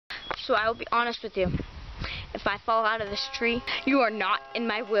so I will be honest with you. If I fall out of this tree, you are not in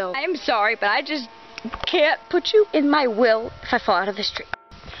my will. I am sorry, but I just can't put you in my will if I fall out of this tree.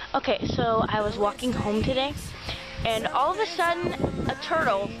 Okay, so I was walking home today, and all of a sudden, a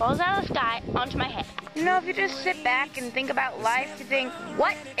turtle falls out of the sky onto my head. You know, if you just sit back and think about life, you think,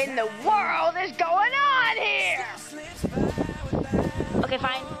 what in the world is going on here? Okay,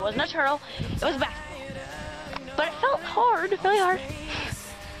 fine, it wasn't a turtle, it was a basketball. But it felt hard, really hard.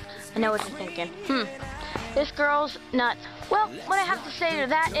 I know what you're thinking. This girl's nuts. Well, what I have to say to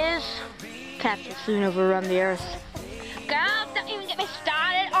that is, cats will soon overrun the earth. Girl, don't even get me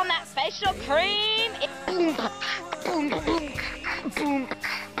started on that facial cream. Boom, boom, boom,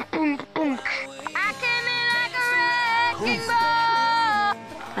 boom, boom. I came in like a wrecking ball.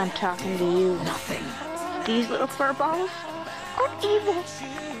 I'm talking to you. Nothing. These little fur balls are evil.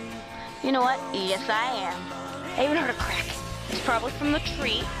 You know what? Yes, I am. I even heard a crack. It's probably from the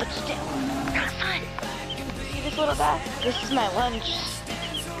tree, but still, kind of fun. See this little guy? This is my lunch.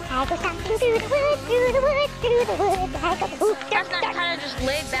 I go down through the wood, through the wood, through the wood. I go hoop. That's not kind of just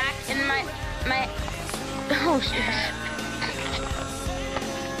laid back in my. Oh shit!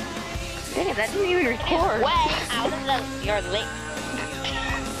 Dang it, that didn't even record. Way out of your lake.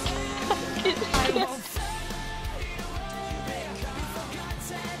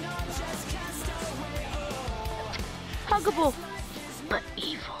 Huggable, but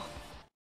evil.